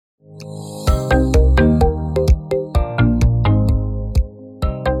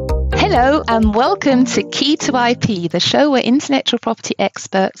Hello and welcome to Key to IP, the show where intellectual property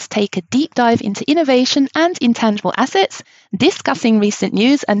experts take a deep dive into innovation and intangible assets, discussing recent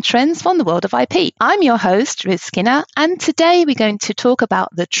news and trends from the world of IP. I'm your host, Riz Skinner, and today we're going to talk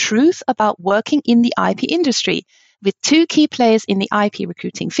about the truth about working in the IP industry with two key players in the IP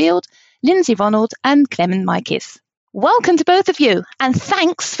recruiting field, Lindsay Ronald and Clement Mikiss. Welcome to both of you, and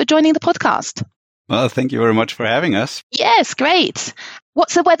thanks for joining the podcast. Well, thank you very much for having us. Yes, great.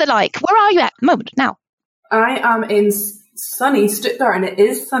 What's the weather like? Where are you at the moment now? I am in sunny Stuttgart, and it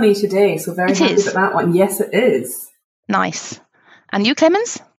is sunny today, so very happy about that one. Yes, it is. Nice. And you,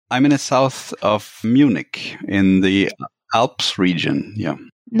 Clemens? I'm in the south of Munich, in the Alps region. Yeah.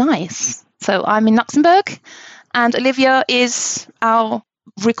 Nice. So I'm in Luxembourg, and Olivia is our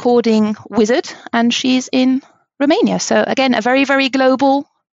recording wizard, and she's in Romania. So again, a very, very global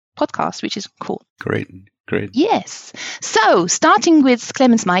podcast, which is cool. Great. Yes. So, starting with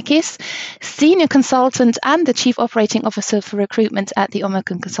Clement Mikiss, Senior Consultant and the Chief Operating Officer for Recruitment at the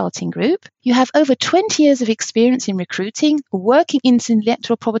Omnicom Consulting Group. You have over 20 years of experience in recruiting, working in the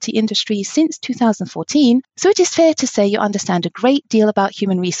intellectual property industry since 2014, so it is fair to say you understand a great deal about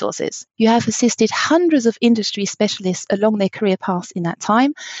human resources. You have assisted hundreds of industry specialists along their career paths in that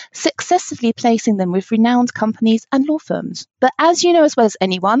time, successfully placing them with renowned companies and law firms. But as you know as well as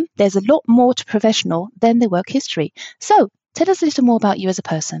anyone, there's a lot more to professional than their work history. So, tell us a little more about you as a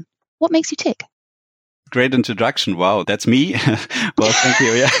person. What makes you tick? Great introduction. Wow, that's me. Well, thank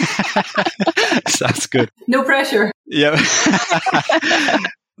you. Yeah. Sounds good. No pressure. Yeah.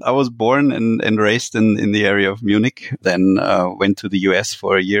 I was born and raised in the area of Munich, then went to the US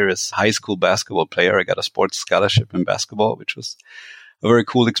for a year as high school basketball player. I got a sports scholarship in basketball, which was a very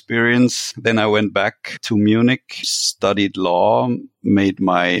cool experience. Then I went back to Munich, studied law, made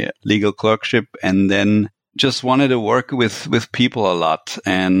my legal clerkship, and then just wanted to work with people a lot.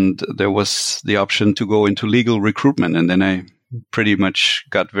 And there was the option to go into legal recruitment. And then I pretty much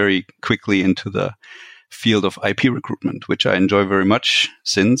got very quickly into the field of IP recruitment, which I enjoy very much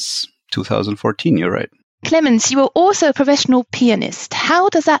since 2014. You're right. Clemens, you are also a professional pianist. How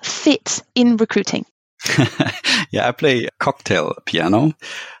does that fit in recruiting? Yeah, I play cocktail piano.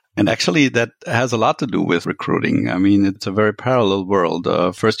 And actually, that has a lot to do with recruiting. I mean, it's a very parallel world.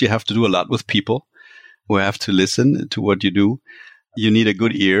 First, you have to do a lot with people who have to listen to what you do. You need a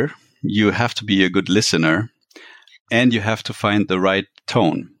good ear. You have to be a good listener. And you have to find the right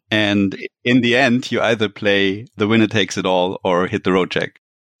tone. And in the end, you either play the winner takes it all or hit the road jack.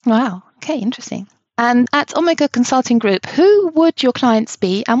 Wow. Okay, interesting. And at Omega Consulting Group, who would your clients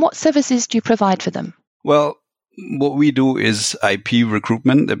be and what services do you provide for them? Well, what we do is IP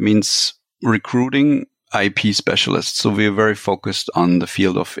recruitment. That means recruiting IP specialists. So we're very focused on the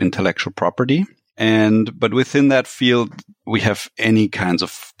field of intellectual property. But within that field, we have any kinds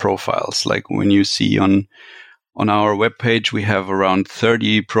of profiles. Like when you see on our webpage, we have around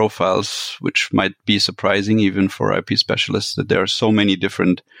 30 profiles, which might be surprising even for IP specialists, that there are so many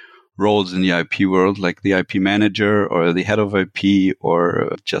different roles in the IP world, like the IP manager or the head of IP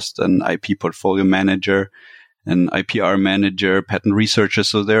or just an IP portfolio manager, an IPR manager, patent researcher.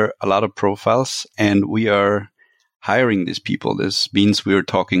 So there are a lot of profiles, and we are hiring these people. This means we are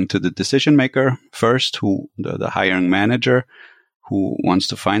talking to the decision maker first, who the hiring manager who wants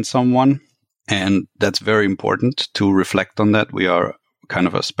to find someone. And that's very important to reflect on that. We are kind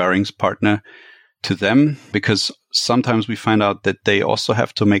of a sparring partner to them, because sometimes we find out that they also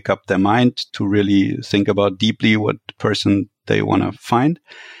have to make up their mind to really think about deeply what person they want to find.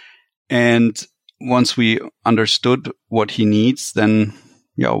 And once we understood what he needs, then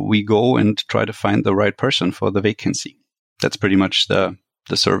we go and try to find the right person for the vacancy. That's pretty much the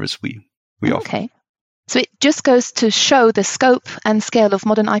service we offer. Okay. So it just goes to show the scope and scale of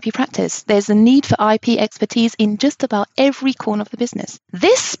modern IP practice. There's a need for IP expertise in just about every corner of the business.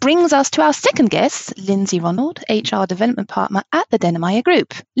 This brings us to our second guest, Lindsay Ronald, HR Development Partner at the Denemeyer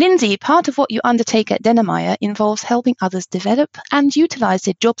Group. Lindsay, part of what you undertake at Denemeyer involves helping others develop and utilize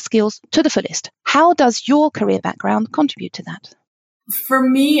their job skills to the fullest. How does your career background contribute to that? For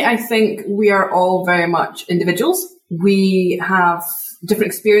me, I think we are all very much individuals. We have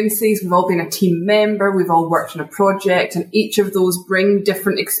different experiences. We've all been a team member. We've all worked on a project, and each of those bring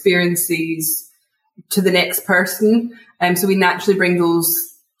different experiences to the next person. So we naturally bring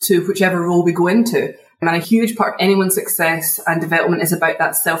those to whichever role we go into. And a huge part of anyone's success and development is about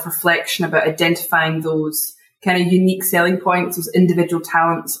that self-reflection, about identifying those kind of unique selling points, those individual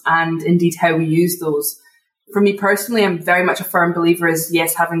talents, and indeed how we use those. For me personally, I'm very much a firm believer is,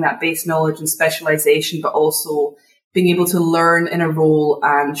 yes, having that base knowledge and specialization, but also being able to learn in a role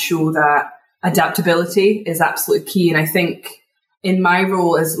and show that adaptability is absolutely key. And I think in my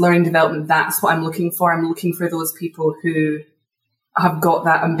role as learning development, that's what I'm looking for. I'm looking for those people who have got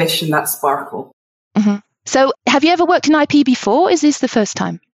that ambition, that sparkle. Mm-hmm. So have you ever worked in IP before? Is this the first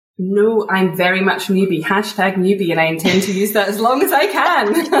time? No, I'm very much newbie, #newbie, and I intend to use that as long as I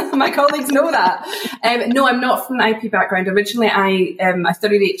can. My colleagues know that. No, I'm not from an IP background. Originally, I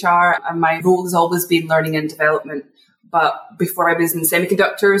studied HR, and my role has always been learning and development. But before I was in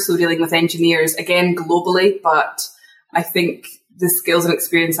semiconductors, so dealing with engineers, again, globally, but I think the skills and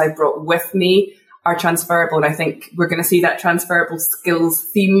experience I brought with me are transferable. And I think we're going to see that transferable skills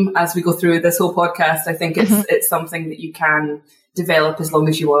theme as we go through this whole podcast. I think it's something that you can develop as long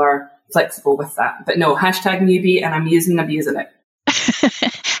as you are flexible with that. But no, #newbie, and I'm using and abusing it.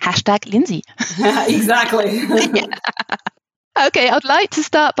 #Lindsay. Exactly. Yeah. Okay, I'd like to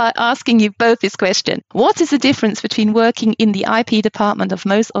start by asking you both this question. What is the difference between working in the IP department of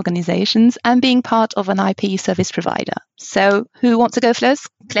most organizations and being part of an IP service provider? So who wants to go first?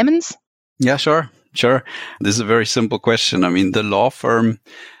 Clemens? Yeah, sure. This is a very simple question. I mean, the law firm,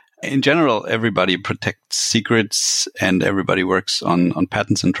 in general, everybody protects secrets and everybody works on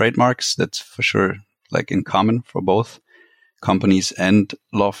patents and trademarks. That's for sure, like in common for both companies and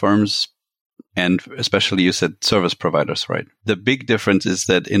law firms. And especially you said service providers, right? The big difference is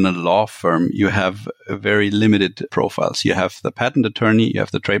that in a law firm, you have very limited profiles. You have the patent attorney, you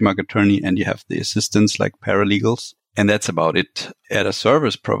have the trademark attorney, and you have the assistants like paralegals. And that's about it. At a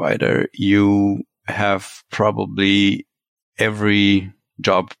service provider, you have probably every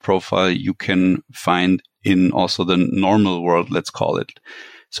job profile you can find in also the normal world, let's call it.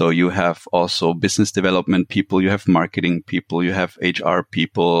 So you have also business development people, you have marketing people, you have HR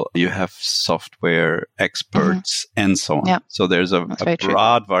people, you have software experts, and so on. Yeah. So there's a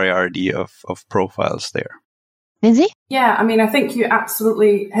broad variety of profiles there. Lindsay? Yeah, I mean, I think you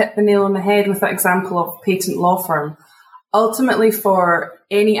absolutely hit the nail on the head with that example of patent law firm. Ultimately, for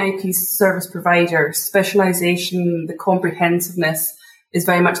any IP service provider, specialization, the comprehensiveness is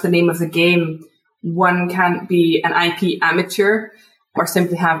very much the name of the game. One can't be an IP amateur or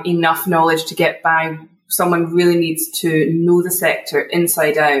simply have enough knowledge to get by. Someone really needs to know the sector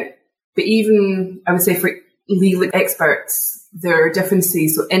inside out. But even, I would say, for legal experts, there are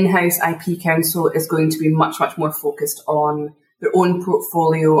differences. So in-house IP counsel is going to be much, much more focused on their own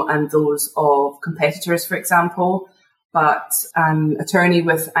portfolio and those of competitors, for example. But an attorney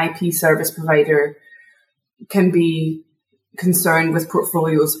with IP service provider can be concerned with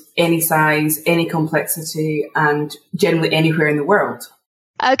portfolios any size, any complexity, and generally anywhere in the world.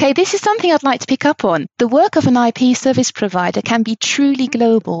 Okay, this is something I'd like to pick up on. The work of an IP service provider can be truly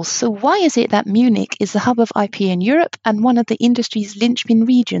global. So why is it that Munich is the hub of IP in Europe and one of the industry's linchpin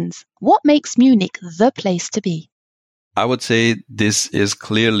regions? What makes Munich the place to be? I would say this is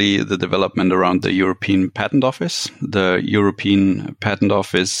clearly the development around the European Patent Office. The European Patent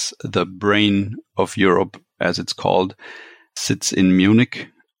Office, the brain of Europe, as it's called, sits in Munich,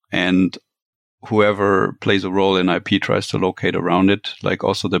 and whoever plays a role in IP tries to locate around it. Like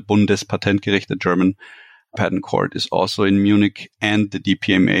also the Bundespatentgericht, the German patent court, is also in Munich, and the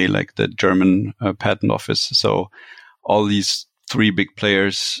DPMA, like the German patent office. So all these three big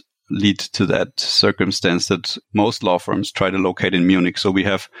players lead to that circumstance that most law firms try to locate in Munich. So we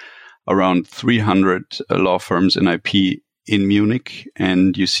have around 300 law firms in IP in Munich,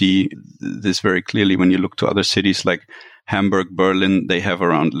 and you see this very clearly when you look to other cities like Hamburg, Berlin. They have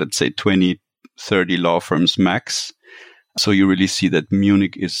around, let's say, 20, 30 law firms max. So you really see that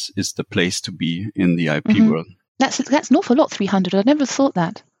Munich is the place to be in the IP world. That's an awful lot, 300. I never thought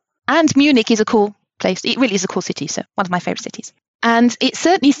that. And Munich is a cool place. It really is a cool city, so one of my favorite cities. And it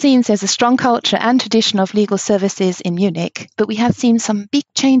certainly seems there's a strong culture and tradition of legal services in Munich, but we have seen some big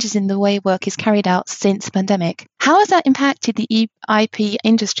changes in the way work is carried out since the pandemic. How has that impacted the IP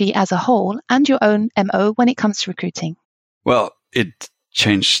industry as a whole and your own MO when it comes to recruiting? Well, it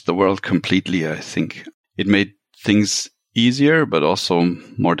changed the world completely, I think. It made things easier, but also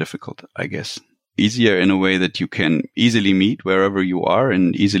more difficult, I guess. Easier in a way that you can easily meet wherever you are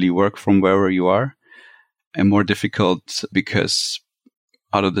and easily work from wherever you are. And more difficult because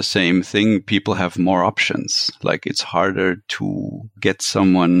out of the same thing, people have more options. Like it's harder to get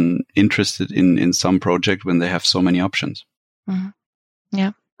someone interested in some project when they have so many options. Mm-hmm.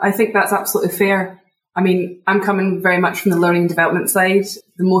 Yeah. I think that's absolutely fair. I mean, I'm coming very much from the learning and development side.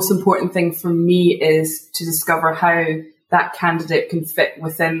 The most important thing for me is to discover how that candidate can fit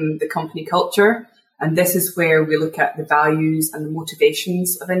within the company culture. And this is where we look at the values and the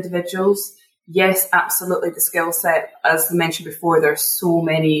motivations of individuals. Yes, absolutely. The skill set, as mentioned before, there are so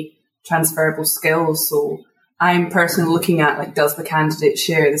many transferable skills. So I'm personally looking at, like, does the candidate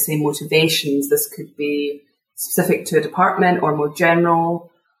share the same motivations? This could be specific to a department or more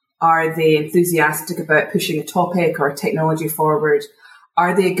general? Are they enthusiastic about pushing a topic or a technology forward?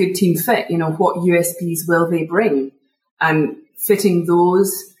 Are they a good team fit? What USPs will they bring? And fitting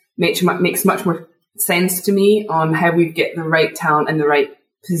those makes much more sense to me on how we get the right talent in the right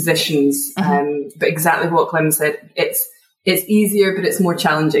positions. But exactly what Clem said, it's easier, but it's more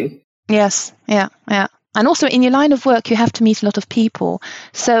challenging. Yes, yeah. And also in your line of work, you have to meet a lot of people.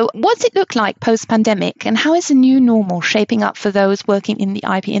 So what's it look like post-pandemic, and how is the new normal shaping up for those working in the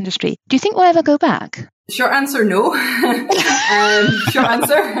IP industry? Do you think we'll ever go back? Short answer, no. Short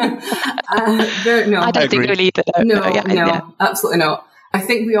answer. No. I don't think we'll either. No, absolutely not. I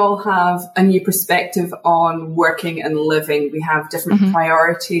think we all have a new perspective on working and living. We have different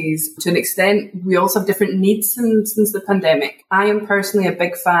priorities to an extent. We also have different needs since the pandemic. I am personally a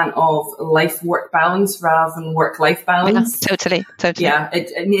big fan of life-work balance rather than work-life balance. Yeah, totally. Yeah,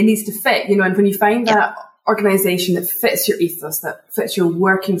 it needs to fit, and when you find that organisation that fits your ethos, that fits your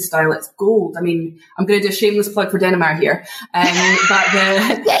working style, it's gold. I mean, I'm going to do a shameless plug for Denomar here.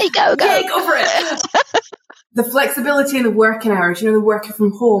 There you go. Yeah, go for it. The flexibility in the working hours, the working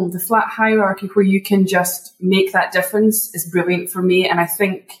from home, the flat hierarchy where you can just make that difference is brilliant for me. And I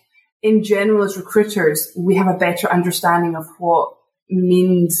think in general, as recruiters, we have a better understanding of what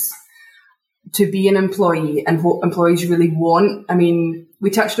means to be an employee and what employees really want. I mean, we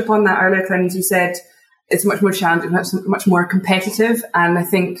touched upon that earlier, Clemens. You said it's much more challenging, much more competitive. And I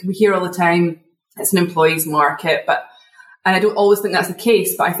think we hear all the time it's an employee's market, and I don't always think that's the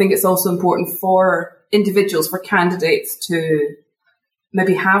case, but I think it's also important for individuals, for candidates to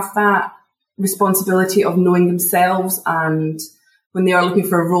maybe have that responsibility of knowing themselves, and when they are looking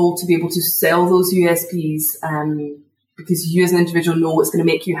for a role to be able to sell those USPs, because you as an individual know what's going to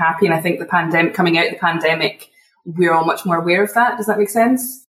make you happy. And I think coming out of the pandemic, we're all much more aware of that. Does that make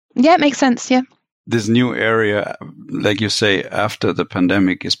sense? Yeah, it makes sense. Yeah. This new area, like you say, after the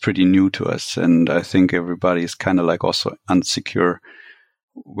pandemic is pretty new to us. And I think everybody is kind of like also unsecure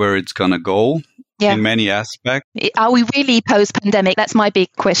where it's going to go. Yeah. In many aspects. Are we really post-pandemic? That's my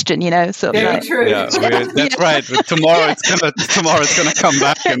big question, Very true. Yeah, that's right. But tomorrow it's gonna come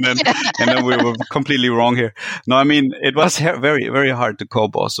back, and then we were completely wrong here. No, I mean, it was very, very hard to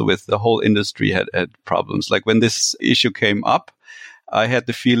cope also with the whole industry had problems. Like when this issue came up, I had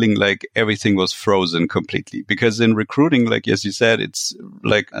the feeling like everything was frozen completely, because in recruiting, like as you said, it's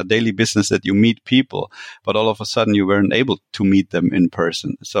like a daily business that you meet people, but all of a sudden you weren't able to meet them in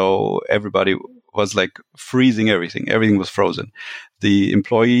person. So everybody was like freezing everything. Everything was frozen. The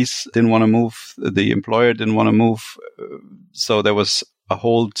employees didn't want to move. The employer didn't want to move. So there was a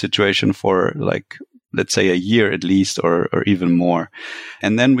whole situation for like, let's say a year at least, or even more.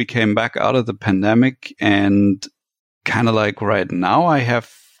 And then we came back out of the pandemic, and kind of like right now, I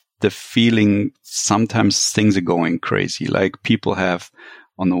have the feeling sometimes things are going crazy. Like people have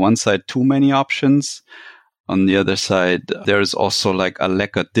on the one side too many options. On the other side, there's also like a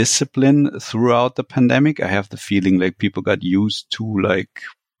lack of discipline throughout the pandemic. I have the feeling like people got used to like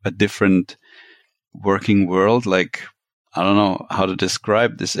a different working world. Like, I don't know how to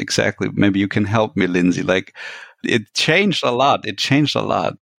describe this exactly. Maybe you can help me, Lindsay. Like it changed a lot.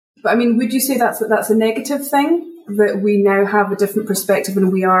 But I mean, would you say that's a negative thing? That we now have a different perspective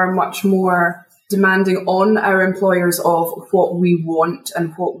and we are much more demanding on our employers of what we want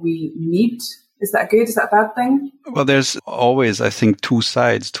and what we need? Is that good? Is that a bad thing? Well, there's always, I think, two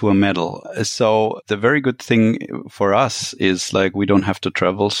sides to a medal. So the very good thing for us is like we don't have to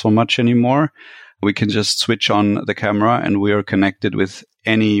travel so much anymore. We can just switch on the camera and we are connected with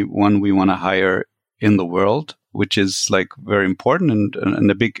anyone we want to hire in the world, which is like very important and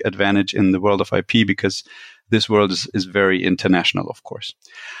a big advantage in the world of IP, because this world is very international, of course.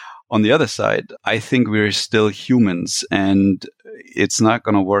 On the other side, I think we're still humans, and it's not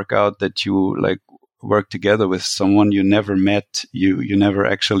going to work out that you like work together with someone you never met, you never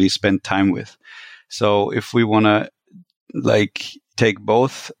actually spent time with. So if we want to like take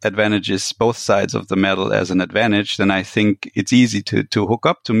both advantages, both sides of the medal as an advantage, then I think it's easy to hook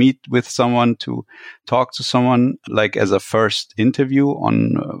up, to meet with someone, to talk to someone like as a first interview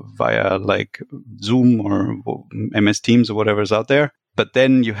on via like Zoom or MS Teams or whatever is out there. But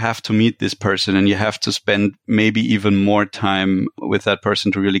then you have to meet this person and you have to spend maybe even more time with that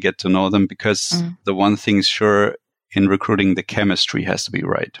person to really get to know them, because the one thing is sure in recruiting, the chemistry has to be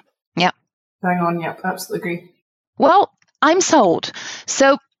right. Yeah. Bang on. Yeah, absolutely agree. Well, I'm sold.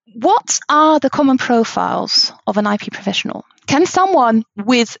 So what are the common profiles of an IP professional? Can someone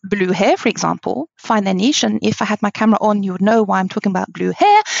with blue hair, for example, find their niche? And if I had my camera on, you would know why I'm talking about blue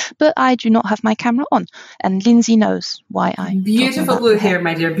hair, but I do not have my camera on. And Lindsay knows why I'm Beautiful blue hair,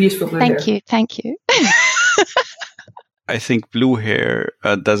 my dear. Beautiful blue hair. Thank you. I think blue hair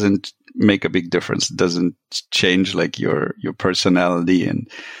doesn't make a big difference. It doesn't change like your personality. And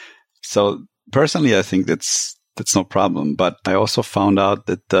so personally, I think that's no problem. But I also found out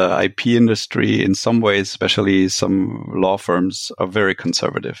that the IP industry in some ways, especially some law firms, are very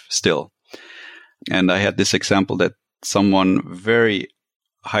conservative still. And I had this example that someone very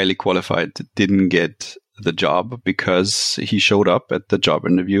highly qualified didn't get the job because he showed up at the job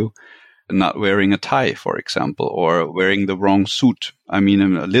interview not wearing a tie, for example, or wearing the wrong suit. I mean,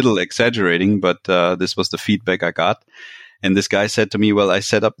 I'm a little exaggerating, but this was the feedback I got. And this guy said to me, well, I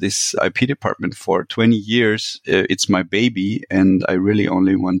set up this IP department for 20 years. It's my baby, and I really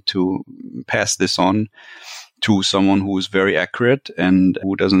only want to pass this on to someone who is very accurate and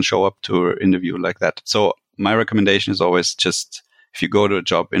who doesn't show up to an interview like that. So my recommendation is always just, if you go to a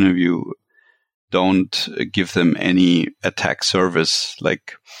job interview, don't give them any attack surface,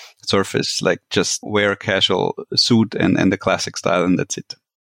 like just wear a casual suit and the classic style, and that's it.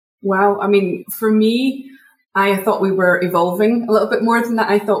 Wow. I mean, for me, I thought we were evolving a little bit more than that.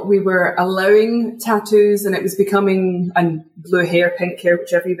 I thought we were allowing tattoos and it was becoming, and blue hair, pink hair,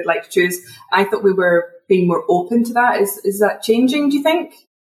 whichever you would like to choose. I thought we were being more open to that. Is that changing, do you think?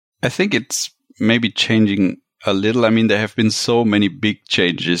 I think it's maybe changing a little. I mean, there have been so many big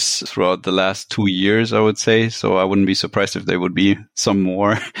changes throughout the last 2 years, I would say. So I wouldn't be surprised if there would be some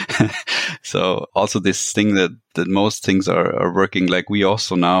more. So also this thing that most things are working, like we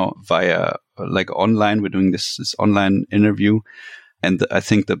also now via like online, we're doing this online interview. And I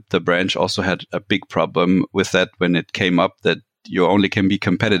think the branch also had a big problem with that when it came up, that you only can be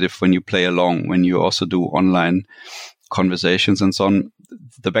competitive when you play along, when you also do online conversations and so on.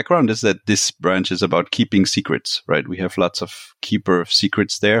 The background is that this branch is about keeping secrets, right? We have lots of keeper of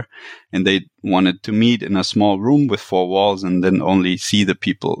secrets there, and they wanted to meet in a small room with 4 walls and then only see the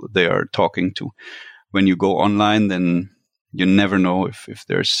people they are talking to. When you go online, then you never know if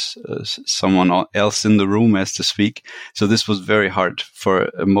there's someone else in the room, as to speak. So this was very hard for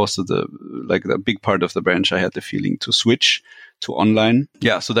most of the big part of the branch. I had the feeling to switch to online.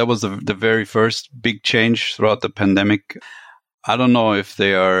 Yeah, so that was the very first big change throughout the pandemic. I don't know if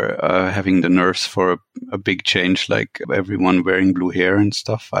they are having the nerves for a big change, like everyone wearing blue hair and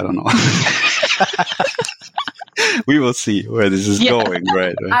stuff. I don't know. We will see where this is going,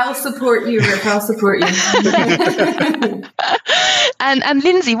 right? I'll support you, Rick. I'll support you. And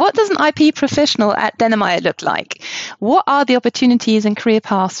Lindsay, what does an IP professional at Denemeyer look like? What are the opportunities and career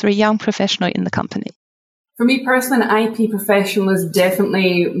paths for a young professional in the company? For me personally, an IP professional is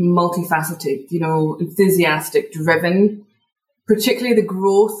definitely multifaceted, enthusiastic, driven. Particularly the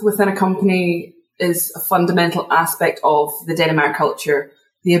growth within a company is a fundamental aspect of the Denemeyer culture.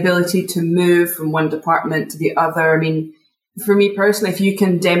 The ability to move from one department to the other. I mean, for me personally, if you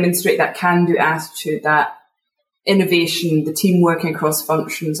can demonstrate that can-do attitude, that innovation, the team working across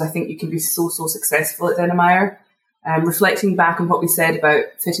functions, I think you can be so successful at Denemeyer. Reflecting back on what we said about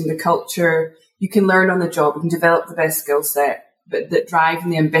fitting the culture, you can learn on the job, you can develop the best skill set. But that drive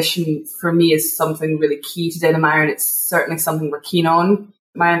and the ambition for me is something really key to Denemeyer, and it's certainly something we're keen on.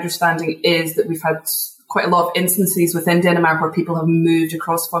 My understanding is that we've had quite a lot of instances within Denemeyer where people have moved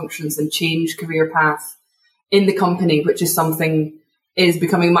across functions and changed career paths in the company, which is something is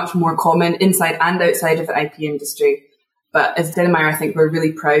becoming much more common inside and outside of the IP industry. But as Denemeyer, I think we're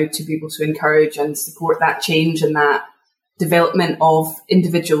really proud to be able to encourage and support that change and that development of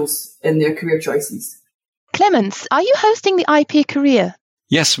individuals in their career choices. Clemens, are you hosting the IP Career?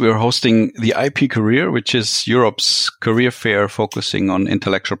 Yes, we're hosting the IP Career, which is Europe's career fair focusing on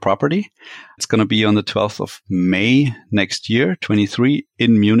intellectual property. It's going to be on the 12th of May next year, 23,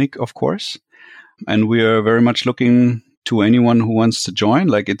 in Munich, of course. And we are very much looking to anyone who wants to join.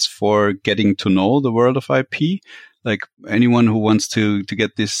 Like, it's for getting to know the world of IP. Like, anyone who wants to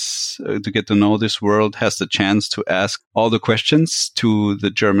get this, to get to know this world has the chance to ask all the questions to the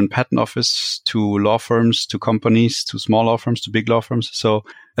German patent office, to law firms, to companies, to small law firms, to big law firms. So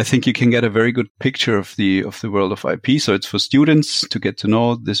I think you can get a very good picture of the world of IP. So it's for students to get to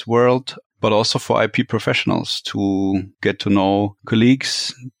know this world, but also for IP professionals to get to know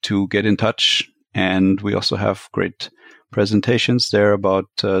colleagues, to get in touch. And we also have great presentations there about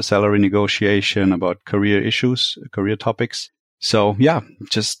salary negotiation, about career issues, career topics. So yeah,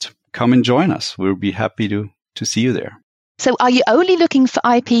 just come and join us. We'll be happy to see you there. So are you only looking for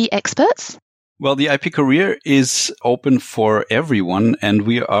IP experts? Well, the IP Career is open for everyone, and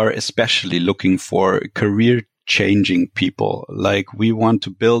we are especially looking for career changing people. Like, we want to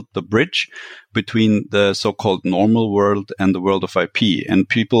build the bridge between the so-called normal world and the world of IP. And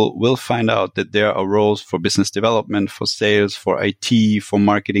people will find out that there are roles for business development, for sales, for IT, for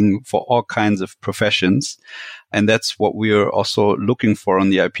marketing, for all kinds of professions. And that's what we are also looking for on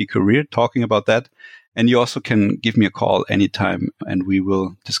the IP career, talking about that. And you also can give me a call anytime, and we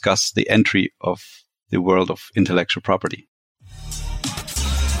will discuss the entry of the world of intellectual property.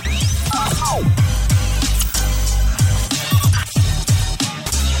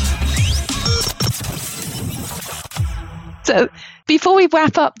 So before we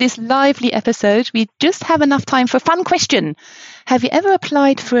wrap up this lively episode, we just have enough time for a fun question. Have you ever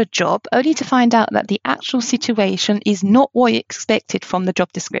applied for a job only to find out that the actual situation is not what you expected from the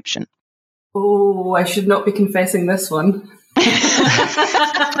job description? Oh, I should not be confessing this one.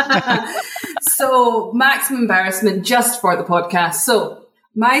 So, maximum embarrassment just for the podcast. So,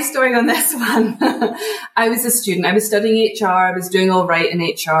 my story on this one, I was a student. I was studying HR. I was doing all right in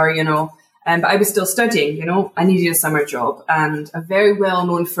HR, but I was still studying, I needed a summer job. And a very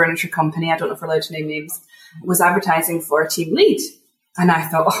well-known furniture company, I don't know if we're allowed to name names, was advertising for a team lead. And I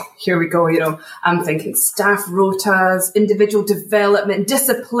thought, oh, here we go, I'm thinking staff rotas, individual development,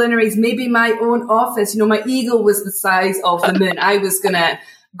 disciplinaries, maybe my own office. My ego was the size of the moon. I was going to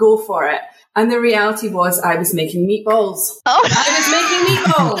go for it. And the reality was I was making meatballs. Oh. I was making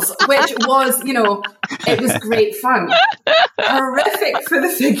meatballs, which was, it was great fun. Horrific for the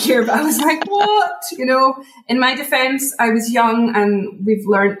figure, but I was like, what? In my defense, I was young and we've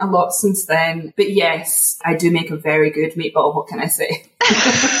learned a lot since then. But yes, I do make a very good meatball. What can I say?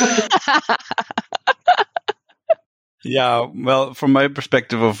 Yeah, well, from my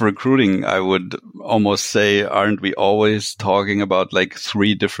perspective of recruiting, I would almost say, aren't we always talking about like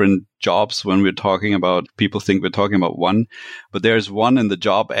 3 different jobs when we're talking about, people think we're talking about one, but there's one in the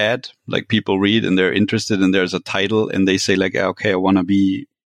job ad, like people read and they're interested and there's a title and they say like, okay, I want to be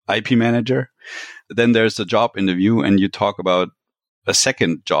IP manager. Then there's a job interview and you talk about a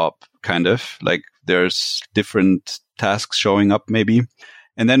second job, kind of like there's different tasks showing up maybe.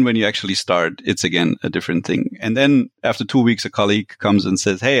 And then when you actually start, it's again a different thing. And then after 2 weeks, a colleague comes and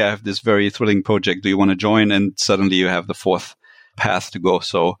says, hey, I have this very thrilling project. Do you want to join? And suddenly you have the 4th path to go.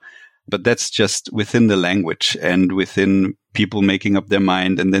 So, but that's just within the language and within people making up their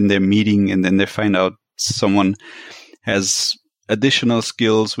mind. And then they're meeting and then they find out someone has additional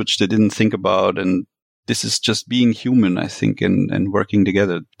skills, which they didn't think about. And this is just being human, I think, and working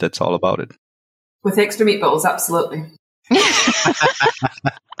together. That's all about it. With extra meatballs, absolutely.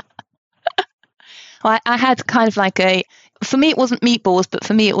 Well, I had kind of like for me, it wasn't meatballs, but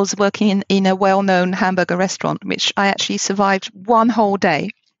for me, it was working in a well-known hamburger restaurant, which I actually survived one whole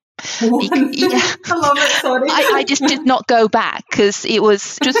day. Yeah. I love it, sorry. I just did not go back because it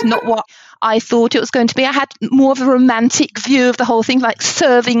was just not what I thought it was going to be. I had more of a romantic view of the whole thing, like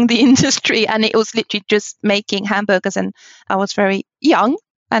serving the industry, and it was literally just making hamburgers, and I was very young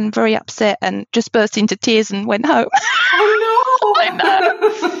and very upset and just burst into tears and went home. Oh, no. I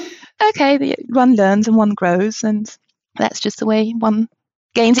know. Okay, one learns and one grows, and that's just the way one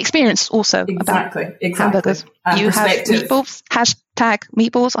gains experience also about hamburgers. And you have meatballs, hashtag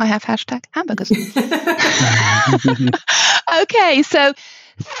meatballs, I have hashtag hamburgers. Okay, so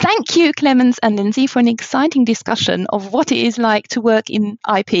thank you, Clemens and Lindsay, for an exciting discussion of what it is like to work in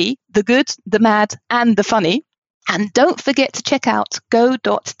IP, the good, the mad, and the funny. And don't forget to check out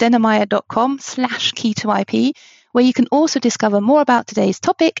go.denemeyer.com/key2ip, where you can also discover more about today's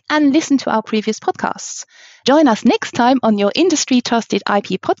topic and listen to our previous podcasts. Join us next time on your industry trusted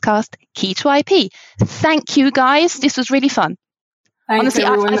IP podcast, Key to IP. Thank you, guys. This was really fun. Honestly,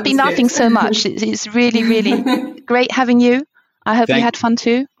 I've been laughing so much. It's really, really great having you. I hope you had fun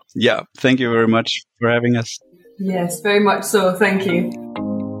too. Yeah, thank you very much for having us. Yes, very much so. Thank you.